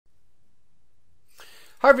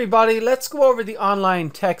Hi everybody, let's go over the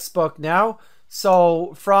online textbook now.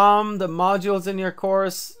 So from the modules in your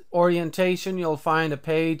course orientation, you'll find a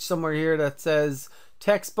page somewhere here that says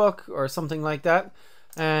textbook or something like that.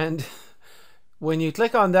 And when you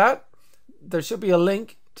click on that, there should be a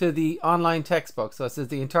link to the online textbook. So it says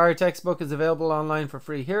the entire textbook is available online for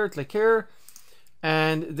free here. Click here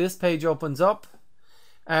and this page opens up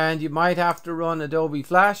and you might have to run Adobe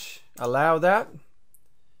Flash. Allow that.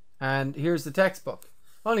 And here's the textbook.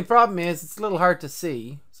 Only problem is it's a little hard to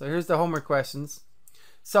see. So here's the homework questions.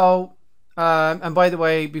 So, and by the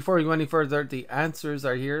way, before we go any further, the answers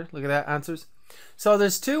are here. Look at that, answers. So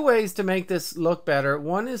there's two ways to make this look better.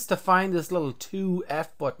 One is to find this little 2F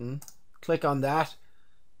button. Click on that.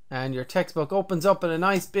 And your textbook opens up in a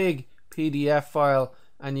nice big PDF file.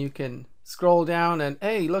 And you can scroll down and,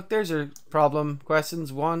 hey, look, there's your problem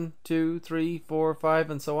questions. 1, 2, 3, 4,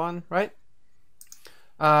 5, and so on, right?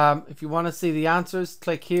 If you want to see the answers,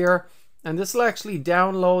 click here, and this will actually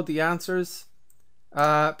download the answers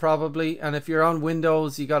probably. And if you're on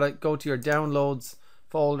Windows, you gotta go to your downloads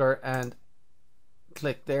folder and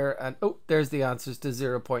click there, and oh, there's the answers to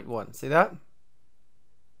 0.1. See that?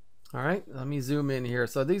 All right, let me zoom in here.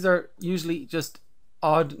 So these are usually just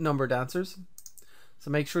odd numbered answers,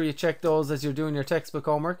 so make sure you check those as you're doing your textbook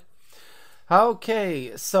homework.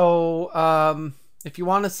 Okay, so if you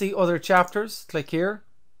want to see other chapters, click here.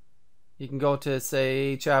 You can go to,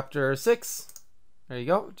 say, chapter 6. There you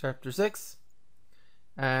go, chapter 6.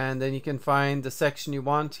 And then you can find the section you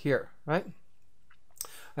want here, right?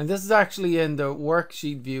 And this is actually in the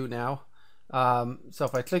worksheet view now. So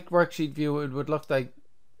if I click worksheet view, it would look like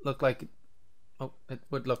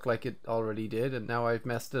it already did, and now I've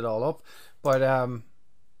messed it all up. But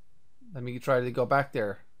let me try to go back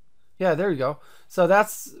there. Yeah, there you go. So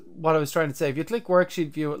that's what I was trying to say. If you click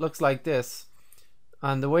worksheet view, it looks like this.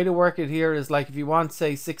 And the way to work it here is like if you want,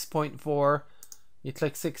 say, 6.4, you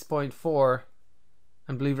click 6.4,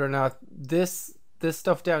 and believe it or not, this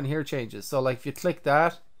stuff down here changes. So like if you click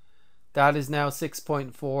that, that is now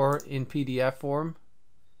 6.4 in PDF form.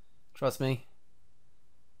 Trust me.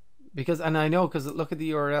 Because, and I know, because look at the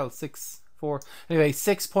URL, 6.4. Anyway,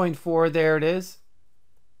 6.4, there it is.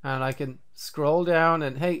 And I can scroll down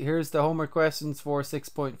and, hey, here's the homework questions for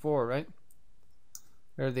 6.4, right?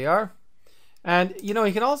 There they are. And you know,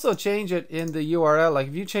 you can also change it in the URL. Like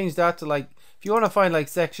if you change that to, like, if you want to find like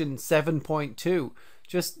section 7.2,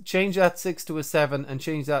 just change that 6 to a 7 and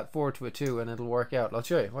change that 4 to a 2 and it'll work out. I'll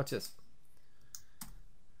show you. Watch this.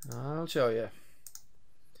 I'll show you.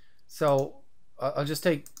 So I'll just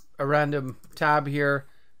take a random tab here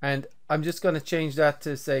and I'm just going to change that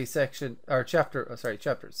to, say, section or chapter,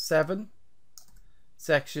 chapter 7,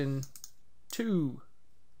 section 2.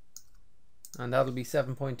 And that'll be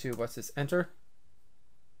 7.2. What's this? Enter.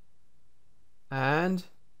 And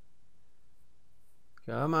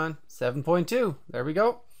come on, 7.2. There we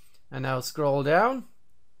go. And now scroll down.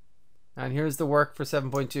 And here's the work for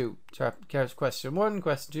 7.2. Question 1,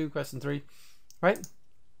 question 2, question 3. Right?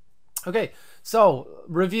 Okay, so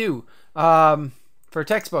review. For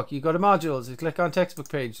textbook, you go to modules, you click on textbook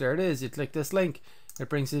page. There it is. You click this link. It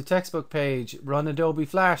brings you to the textbook page. Run Adobe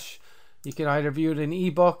Flash. You can either view it in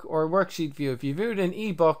ebook or worksheet view. If you view it in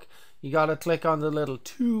ebook, you got to click on the little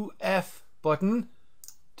 2F button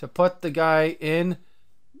to put the guy in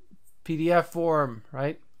PDF form,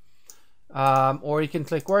 right? Or you can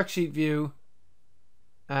click worksheet view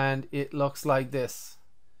and it looks like this.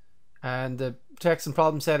 And the text and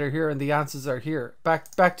problem set are here and the answers are here.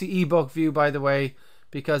 Back to ebook view, by the way,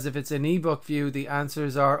 because if it's in ebook view, the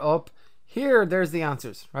answers are up here. There's the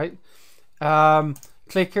answers, right?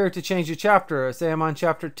 Click here to change the chapter. Say I'm on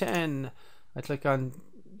chapter 10. I click on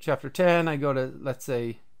chapter 10. I go to, let's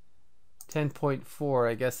say, 10.4.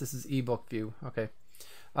 I guess this is ebook view. Okay.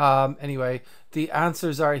 Anyway, the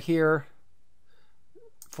answers are here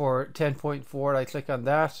for 10.4. I click on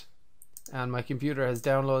that and my computer has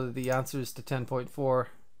downloaded the answers to 10.4.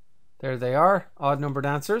 There they are. Odd numbered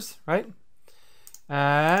answers, right?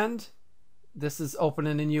 And this is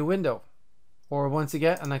opening a new window. Or once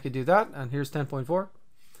again, and I could do that. And here's 10.4.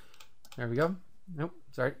 There we go. Nope,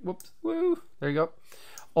 sorry. Whoops. Woo. There you go.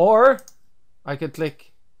 Or I could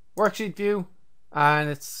click worksheet view and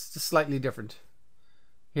it's just slightly different.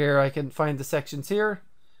 Here I can find the sections here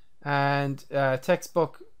and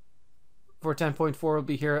textbook for 10.4 will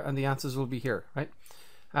be here and the answers will be here, right?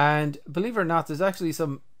 And believe it or not, there's actually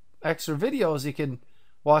some extra videos you can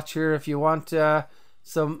watch here if you want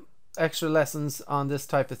some extra lessons on this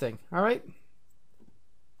type of thing. All right.